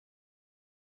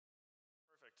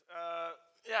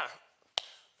Yeah,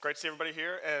 great to see everybody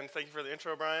here, and thank you for the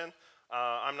intro, Brian.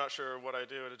 I'm not sure what I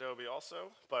do at Adobe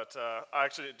also, but I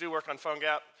actually do work on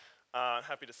PhoneGap.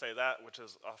 Happy to say that, which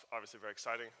is obviously very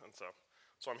exciting. And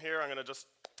so I'm here. I'm going to just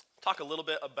talk a little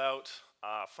bit about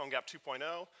PhoneGap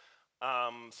 2.0,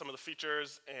 some of the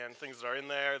features and things that are in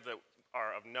there that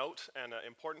are of note and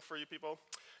important for you people,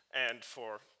 and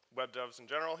for web devs in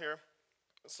general here.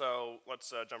 So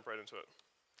let's jump right into it.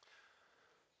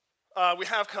 We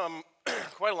have come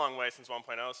quite a long way since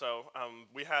 1.0. So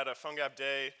we had a PhoneGap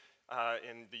Day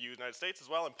in the United States as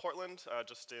well, in Portland,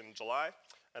 just in July.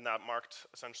 And that marked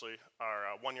essentially our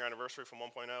one-year anniversary from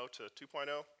 1.0 to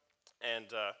 2.0. And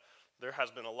there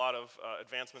has been a lot of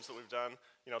advancements that we've done.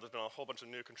 You know, there's been a whole bunch of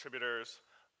new contributors,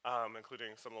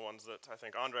 including some of the ones that I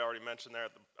think Andre already mentioned there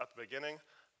at the beginning.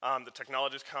 The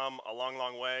technology's come a long,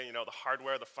 long way. You know, the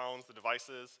hardware, the phones, the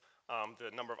devices,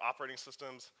 the number of operating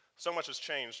systems. So much has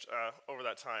changed over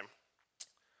that time.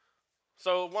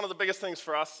 So one of the biggest things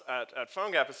for us at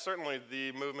PhoneGap is certainly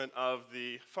the movement of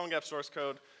the PhoneGap source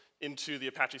code into the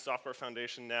Apache Software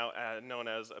Foundation, now known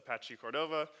as Apache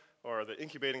Cordova, or the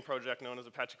incubating project known as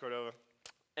Apache Cordova.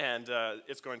 And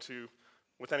it's going to,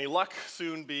 with any luck,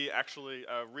 soon be actually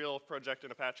a real project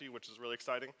in Apache, which is really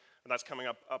exciting. And that's coming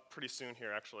up pretty soon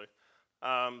here, actually.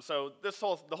 So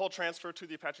the whole transfer to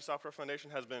the Apache Software Foundation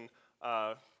has been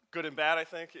good and bad, I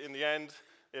think. In the end,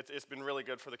 it's been really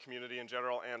good for the community in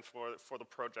general and for the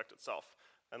project itself.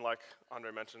 And like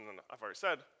Andre mentioned, and I've already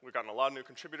said, we've gotten a lot of new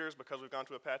contributors because we've gone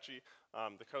to Apache.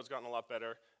 The code's gotten a lot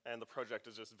better, and the project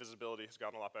is just visibility has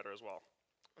gotten a lot better as well.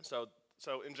 And so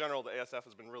in general, the ASF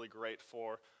has been really great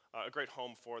for a great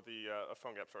home for the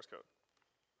PhoneGap source code.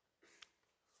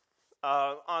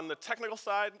 On the technical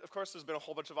side, of course, there's been a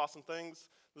whole bunch of awesome things.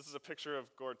 This is a picture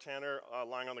of Gord Tanner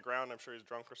lying on the ground. I'm sure he's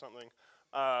drunk or something.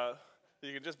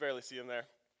 You can just barely see him there.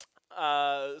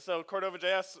 So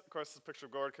Cordova.js, of course, is a picture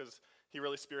of Gord because he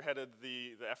really spearheaded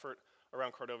the effort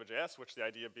around Cordova.js, which the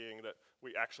idea being that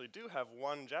we actually do have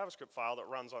one JavaScript file that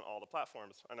runs on all the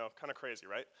platforms. I know, kind of crazy,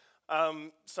 right?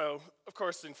 So, of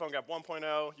course, in PhoneGap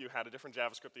 1.0, you had a different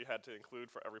JavaScript that you had to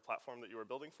include for every platform that you were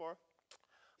building for.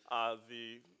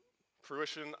 The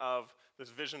fruition of this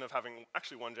vision of having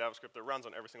actually one JavaScript that runs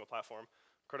on every single platform,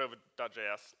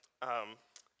 Cordova.js,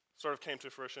 sort of came to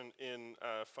fruition in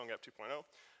PhoneGap 2.0.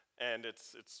 And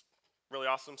it's really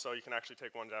awesome, so you can actually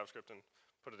take one JavaScript and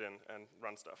put it in and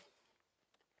run stuff.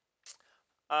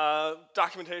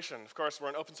 Documentation. Of course, we're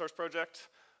an open source project.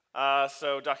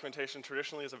 So documentation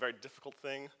traditionally is a very difficult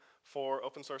thing for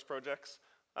open source projects.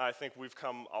 I think we've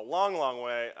come a long, long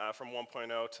way from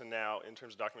 1.0 to now in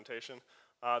terms of documentation.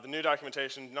 The new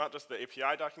documentation, not just the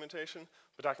API documentation,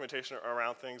 but documentation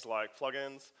around things like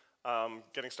plugins,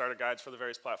 getting started guides for the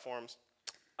various platforms,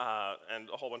 and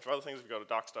a whole bunch of other things. If you go to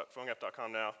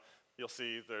docs.phonegap.com now, you'll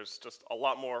see there's just a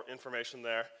lot more information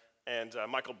there. And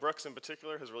Michael Brooks in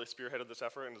particular has really spearheaded this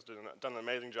effort and has done an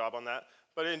amazing job on that.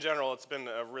 But in general, it's been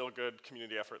a real good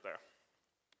community effort there.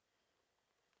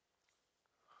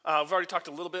 We've already talked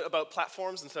a little bit about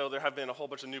platforms, and so there have been a whole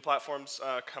bunch of new platforms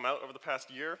come out over the past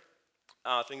year.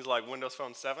 Things like Windows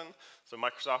Phone 7. So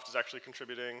Microsoft is actually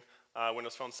contributing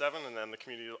Windows Phone 7, and then the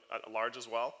community at large as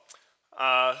well.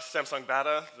 Samsung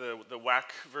Bata, the WAC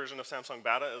version of Samsung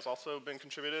Bata has also been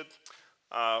contributed.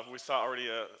 We saw already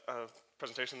a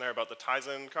presentation there about the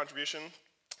Tizen contribution,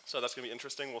 so that's going to be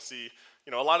interesting. We'll see,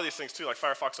 you know, a lot of these things too, like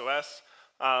Firefox OS.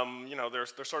 You know, they're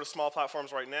sort of small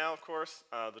platforms right now, of course.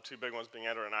 The two big ones being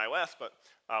Android and iOS, but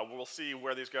we'll see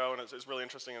where these go, and it's really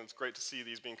interesting, and it's great to see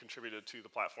these being contributed to the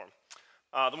platform.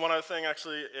 The one other thing,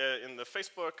 actually, in the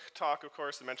Facebook talk, of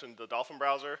course, they mentioned the Dolphin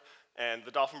browser. And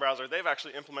the Dolphin browser, they've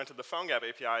actually implemented the PhoneGap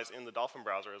APIs in the Dolphin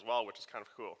browser as well, which is kind of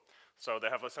cool. So they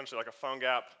have essentially like a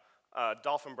PhoneGap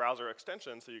Dolphin browser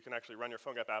extension, so you can actually run your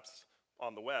PhoneGap apps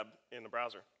on the web in the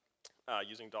browser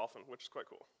using Dolphin, which is quite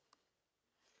cool.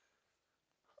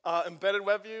 Embedded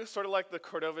WebView, sort of like the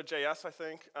Cordova.js, I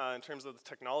think, in terms of the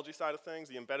technology side of things.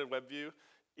 The embedded WebView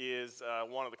is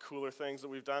one of the cooler things that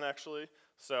we've done, actually.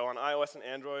 So on iOS and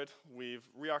Android, we've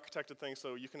re-architected things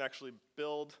so you can actually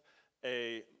build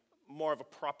more of a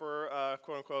proper,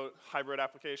 quote-unquote, hybrid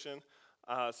application.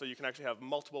 So you can actually have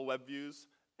multiple web views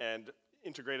and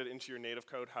integrate it into your native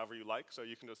code however you like. So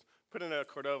you can just put in a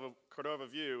Cordova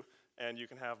view, and you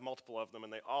can have multiple of them,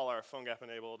 and they all are PhoneGap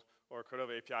enabled or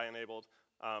Cordova API enabled,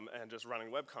 and just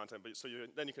running web content. But so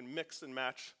then you can mix and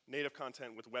match native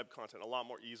content with web content a lot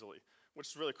more easily, which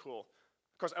is really cool.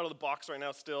 Of course, out of the box right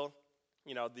now still,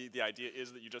 you know, the idea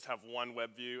is that you just have one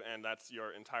web view, and that's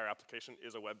your entire application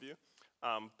is a web view.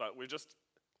 But we just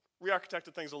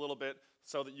re-architected things a little bit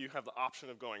so that you have the option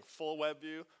of going full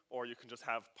WebView, or you can just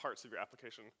have parts of your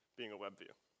application being a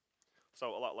WebView.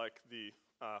 So a lot like the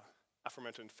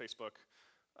aforementioned Facebook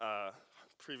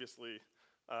previously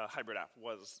hybrid app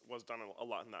was done a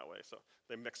lot in that way. So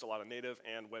they mixed a lot of native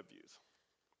and web views.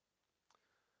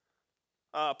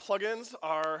 Plugins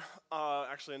are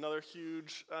actually another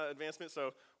huge advancement.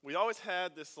 So we always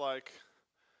had this like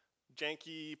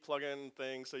janky plugin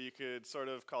thing, so you could sort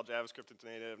of call JavaScript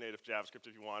into native JavaScript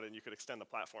if you wanted, and you could extend the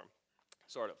platform,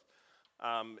 sort of.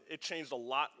 It changed a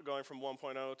lot going from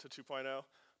 1.0 to 2.0.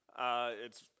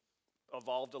 It's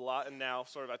evolved a lot, and now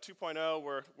sort of at 2.0,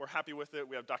 we're happy with it.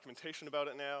 We have documentation about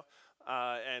it now,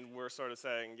 and we're sort of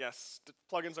saying, yes,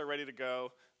 plugins are ready to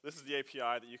go. This is the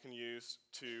API that you can use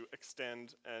to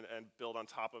extend and build on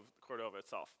top of Cordova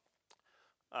itself.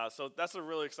 So that's a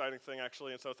really exciting thing,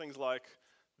 actually. And so things like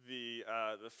the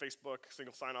Facebook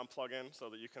single sign-on plugin, so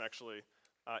that you can actually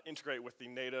integrate with the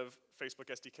native Facebook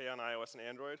SDK on iOS and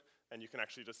Android, and you can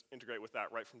actually just integrate with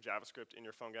that right from JavaScript in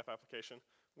your PhoneGap application,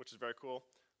 which is very cool.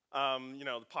 You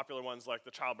know, the popular ones like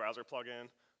the child browser plugin.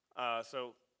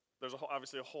 So there's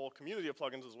obviously a whole community of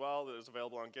plugins as well that is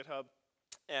available on GitHub.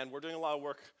 And we're doing a lot of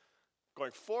work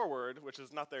going forward, which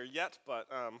is not there yet, but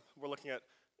we're looking at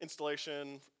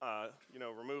installation, you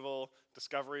know, removal,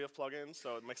 discovery of plugins.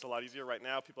 So it makes it a lot easier. Right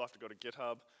now, people have to go to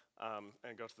GitHub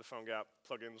and go to the PhoneGap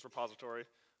plugins repository.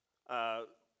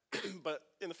 But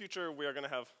in the future, we are going to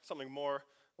have something more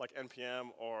like NPM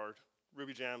or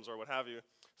Ruby gems or what have you.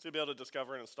 So you'll be able to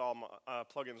discover and install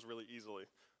plugins really easily,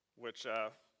 which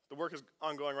the work is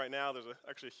ongoing right now. There's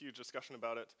actually a huge discussion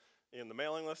about it in the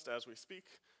mailing list as we speak,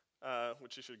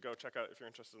 which you should go check out if you're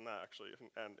interested in that, actually,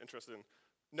 and interested in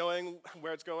knowing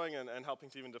where it's going and helping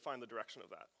to even define the direction of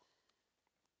that.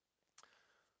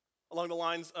 Along the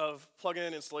lines of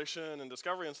plugin installation and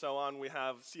discovery and so on, we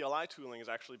have CLI tooling is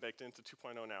actually baked into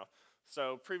 2.0 now.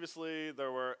 So previously,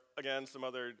 there were, again, some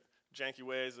other janky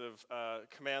ways of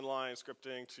command line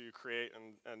scripting to create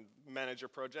and manage your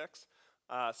projects.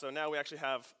 So now we actually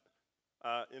have,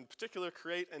 in particular,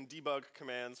 create and debug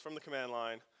commands from the command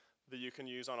line that you can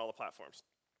use on all the platforms.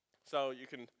 So you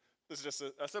can, this is just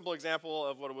a simple example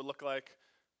of what it would look like.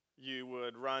 You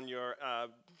would run your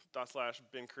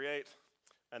 /bin create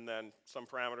and then some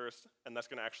parameters, and that's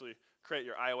going to actually create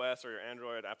your iOS or your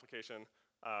Android application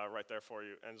right there for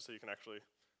you, and so you can actually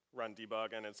run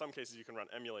debug, and in some cases you can run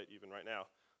emulate even right now.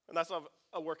 And that's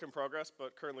a work in progress,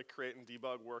 but currently create and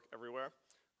debug work everywhere,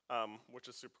 which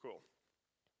is super cool.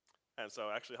 And so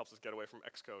it actually helps us get away from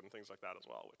Xcode and things like that as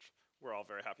well, which we're all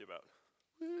very happy about.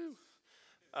 Woo.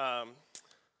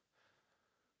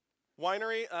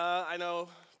 WEINRE, I know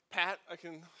Pat, I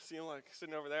can see him like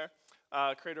sitting over there,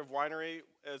 creator of WEINRE.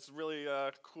 It's really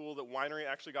cool that WEINRE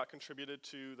actually got contributed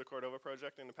to the Cordova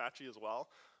project in Apache as well.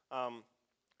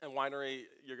 And WEINRE,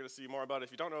 you're going to see more about it.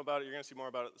 If you don't know about it, you're going to see more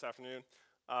about it this afternoon.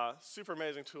 Super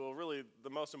amazing tool, really the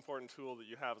most important tool that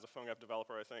you have as a PhoneGap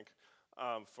developer, I think,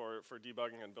 for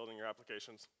debugging and building your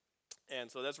applications. And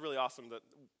so that's really awesome that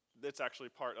it's actually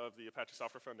part of the Apache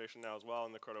Software Foundation now as well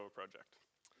in the Cordova project.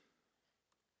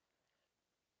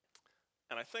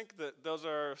 And I think that those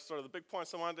are sort of the big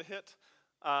points I wanted to hit.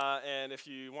 And if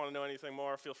you want to know anything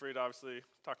more, feel free to obviously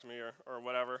talk to me or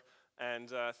whatever.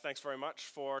 And thanks very much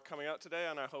for coming out today,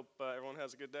 and I hope everyone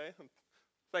has a good day. And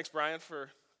thanks, Brian, for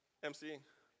emceeing.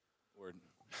 Word.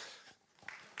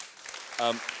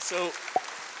 So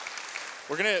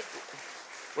we're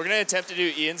gonna attempt to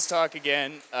do Ian's talk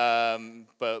again,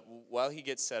 but while he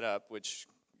gets set up, which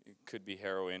could be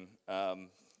harrowing,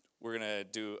 we're gonna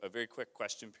do a very quick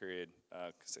question period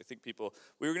because I think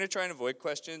we were gonna try and avoid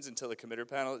questions until the committer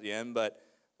panel at the end, but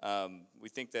we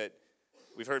think that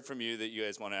we've heard from you that you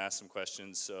guys want to ask some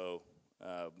questions, so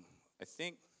I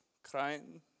think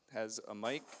Krijn has a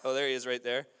mic. Oh, there he is right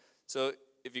there. So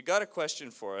if you got a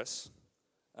question for us,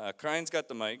 Krijn's got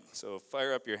the mic, so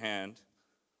fire up your hand.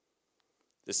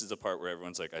 This is the part where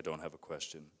everyone's like, I don't have a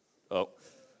question. Oh,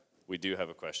 we do have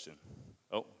a question.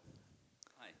 Oh.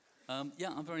 Hi.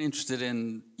 Yeah, I'm very interested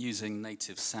in using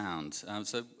native sound.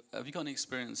 So have you got any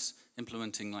experience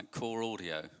implementing like core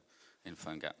audio in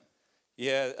PhoneGap?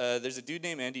 Yeah, there's a dude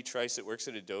named Andy Trice that works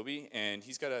at Adobe, and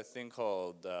he's got a thing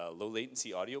called low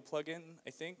latency audio plugin, I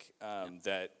think,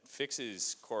 that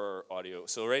fixes core audio.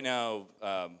 So right now,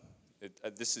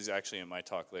 this is actually in my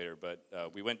talk later, but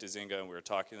we went to Zynga and we were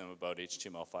talking to them about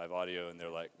HTML5 audio, and we're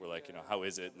like, you know, how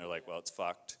is it? And they're like, well, it's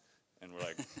fucked. And we're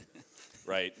like,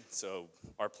 right. So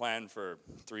our plan for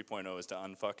 3.0 is to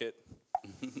unfuck it.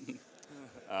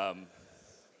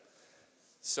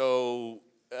 So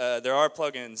there are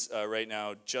plugins right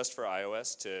now just for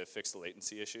iOS to fix the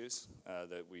latency issues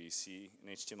that we see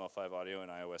in HTML5 audio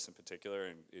and iOS in particular,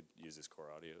 and it uses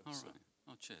core audio. All right.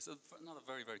 Oh, cheers. Another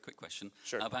very, very quick question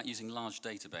about using large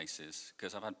databases,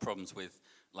 because I've had problems with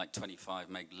like 25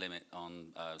 meg limit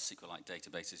on SQLite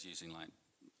databases using like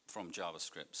from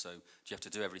JavaScript. So do you have to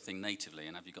do everything natively,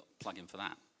 and have you got a plugin for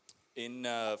that? In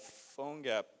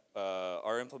PhoneGap,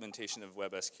 our implementation of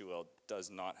WebSQL does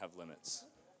not have limits.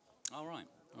 All right.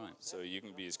 All right. So you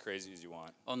can be as crazy as you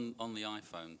want. On the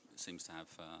iPhone, it seems to have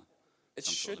it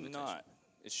some should sort of limitation. not.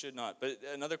 It should not. But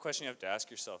another question you have to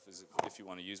ask yourself is if you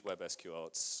want to use WebSQL,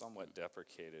 it's somewhat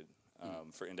deprecated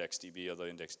for IndexedDB, although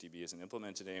IndexedDB isn't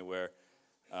implemented anywhere.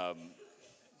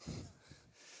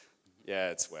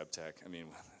 Yeah, it's web tech. I mean,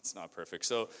 it's not perfect.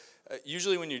 So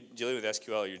usually when you're dealing with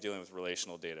SQL, you're dealing with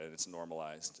relational data, and it's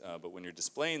normalized. But when you're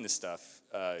displaying this stuff,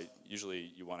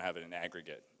 usually you want to have it in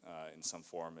aggregate in some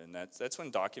form, and that's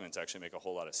when documents actually make a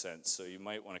whole lot of sense. So you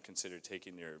might want to consider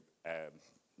taking your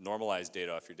normalized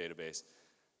data off your database,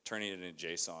 turning it into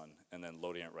JSON, and then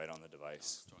loading it right on the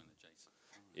device. Storing the JSON.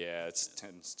 Yeah, it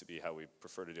tends to be how we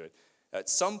prefer to do it. At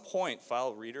some point,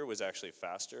 File Reader was actually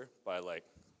faster by like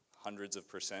hundreds of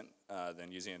percent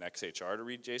than using an XHR to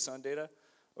read JSON data.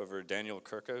 However, Daniel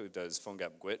Kirka, who does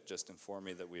PhoneGap GWT, just informed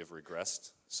me that we have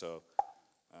regressed. So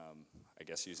I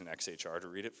guess using XHR to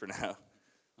read it for now.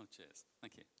 Oh, cheers.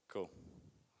 Thank you. Cool.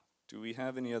 Do we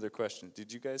have any other questions?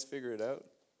 Did you guys figure it out?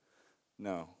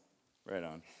 No. Right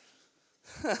on.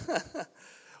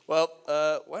 Well,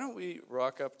 why don't we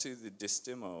rock up to the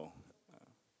Distimo?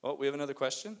 Oh, we have another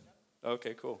question?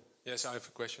 Okay, cool. Yes, I have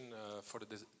a question for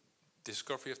the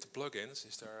discovery of the plugins.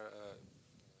 Is there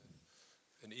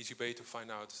an easy way to find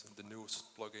out the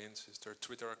newest plugins? Is there a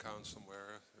Twitter account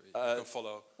somewhere you can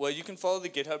follow? Well, you can follow the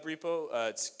GitHub repo.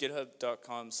 It's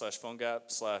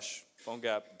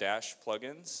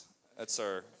github.com/PhoneGap/PhoneGap-plugins. That's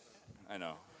our, I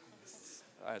know.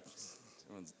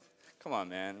 Come on,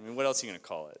 man. I mean, what else are you going to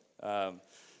call it?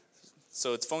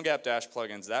 So it's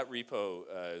PhoneGap-plugins. That repo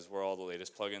is where all the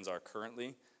latest plugins are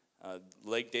currently.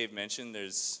 Like Dave mentioned,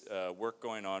 there's work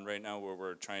going on right now where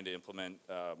we're trying to implement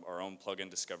our own plugin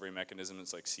discovery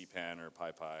mechanisms like CPAN or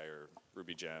PyPy or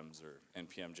RubyGems or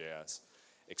NPM.js,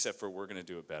 except for we're going to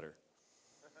do it better.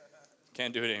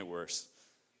 Can't do it any worse.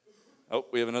 Oh,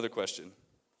 we have another question.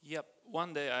 Yep.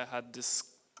 One day I had this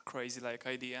crazy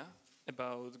idea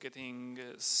about getting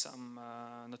some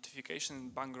notification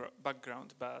in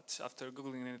background, but after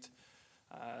Googling it,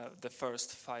 the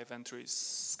first 5 entries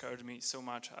scared me so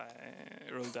much I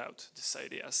rolled out this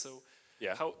idea. So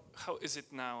yeah. How is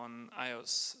it now on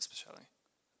iOS especially?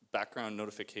 Background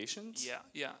notifications?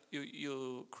 Yeah.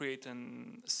 You create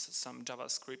some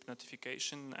JavaScript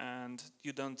notification and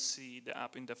you don't see the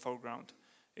app in the foreground.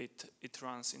 It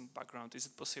runs in background. Is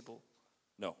it possible?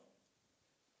 No.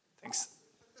 Thanks.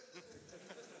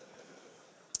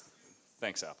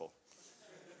 Thanks, Apple.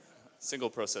 Single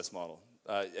process model.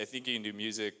 I think you can do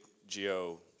music,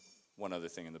 geo, one other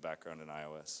thing in the background in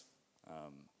iOS,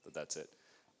 but that's it.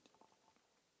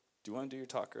 Do you want to do your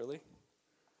talk early?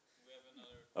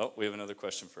 We have another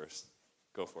question first.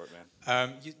 Go for it,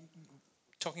 man.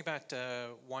 Talking about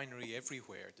WEINRE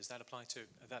everywhere, does that apply to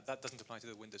that doesn't apply to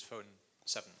the Windows Phone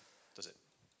 7, does it?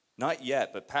 Not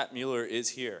yet, but Pat Mueller is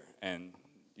here, and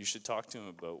you should talk to him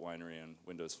about WEINRE and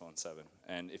Windows Phone 7.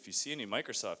 And if you see any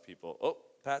Microsoft people,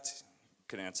 Pat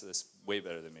can answer this way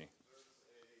better than me.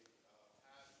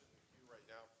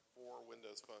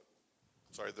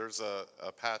 There's a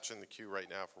patch in the queue right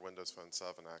now for Windows Phone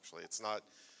 7, actually. It's not,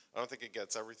 I don't think it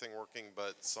gets everything working,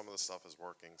 but some of the stuff is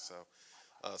working. So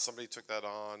somebody took that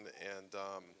on and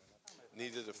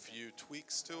needed a few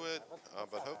tweaks to it,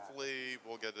 but hopefully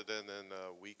we'll get it in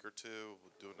a week or two.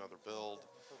 We'll do another build,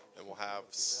 and we'll have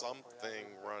something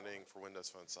running for Windows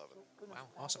Phone 7. Wow,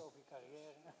 awesome.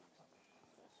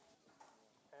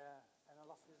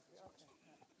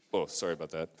 Oh, sorry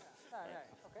about that.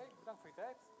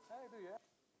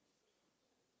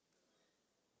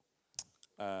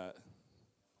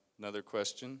 Another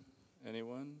question?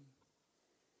 Anyone?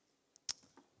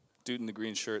 Dude in the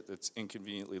green shirt that's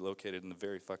inconveniently located in the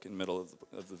very fucking middle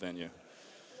of the venue.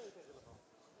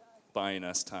 Buying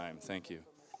us time. Thank you.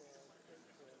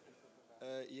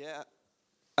 Yeah,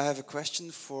 I have a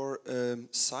question for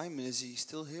Simon. Is he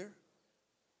still here?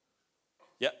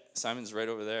 Yeah, Simon's right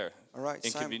over there. All right,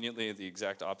 inconveniently the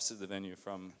exact opposite of the venue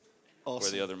from awesome.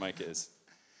 Where the other mic is.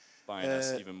 Buying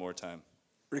us even more time.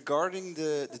 Regarding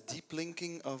the deep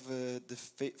linking of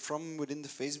from within the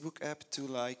Facebook app to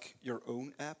your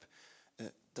own app,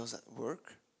 does that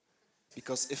work?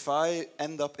 Because if I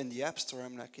end up in the App Store,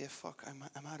 I'm like, yeah, fuck, I'm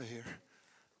out of here.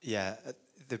 Yeah,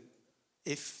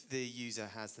 if the user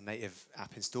has the native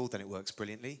app installed, then it works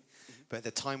brilliantly. But at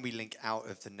the time we link out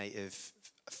of the native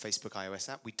Facebook iOS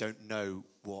app, we don't know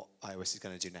what iOS is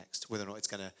going to do next, whether or not it's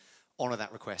going to honor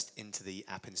that request into the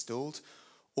app installed,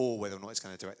 or whether or not it's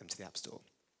going to direct them to the App Store.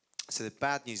 So the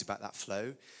bad news about that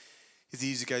flow is the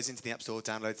user goes into the App Store,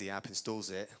 downloads the app, installs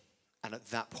it, and at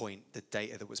that point, the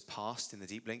data that was passed in the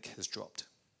deep link has dropped,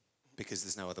 because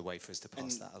there's no other way for us to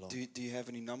pass that along. Do you have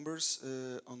any numbers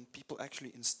on people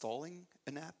actually installing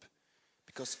an app?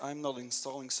 Because I'm not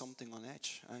installing something on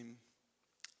Edge.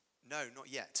 No, not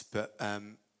yet. But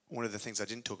one of the things I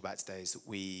didn't talk about today is that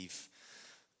we've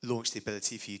launched the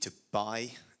ability for you to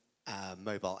buy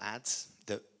mobile ads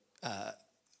that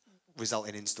result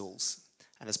in installs.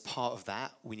 And as part of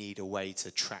that, we need a way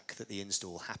to track that the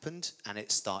install happened and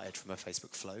it started from a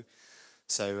Facebook flow.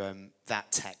 So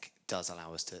that tech does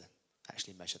allow us to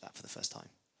actually measure that for the first time.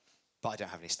 But I don't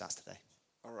have any stats today.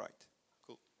 All right,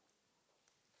 cool.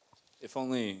 If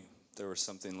only there was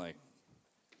something like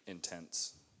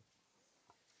intents.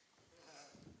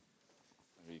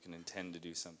 Or you can intend to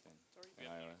do something in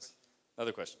iOS.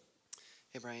 Another question.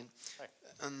 Hey, Brian. Hi.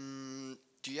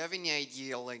 Do you have any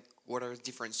idea, like, what are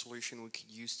different solutions we could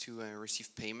use to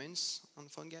receive payments on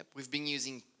PhoneGap? We've been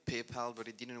using PayPal, but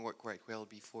it didn't work quite well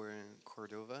before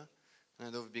Cordova. And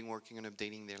I know we've been working on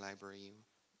updating their library.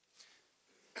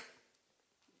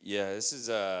 Yeah, this is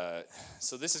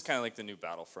so this is kind of like the new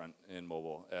battlefront in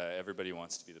mobile. Everybody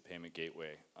wants to be the payment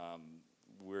gateway.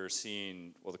 We're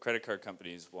seeing, well, the credit card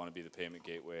companies want to be the payment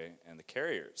gateway, and the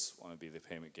carriers want to be the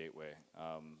payment gateway.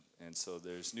 And so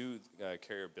there's new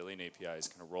carrier billing APIs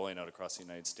kind of rolling out across the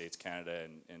United States, Canada,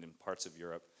 and in parts of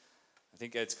Europe. I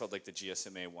think it's called like the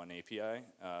GSMA 1 API,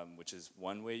 which is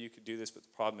one way you could do this, but the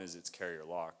problem is it's carrier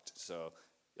locked. So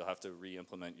you'll have to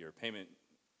re-implement your payment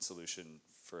solution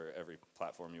for every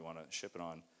platform you want to ship it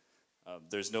on.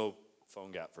 There's no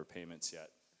PhoneGap for payments yet,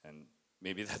 and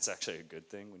maybe that's actually a good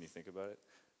thing when you think about it.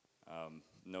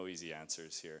 No easy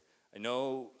answers here. I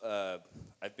know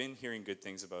I've been hearing good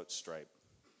things about Stripe,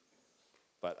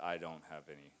 but I don't have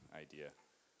any idea.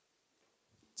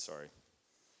 Sorry.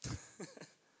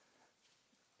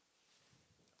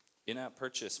 In-app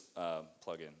purchase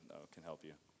plugin, though, can help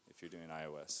you if you're doing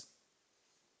iOS.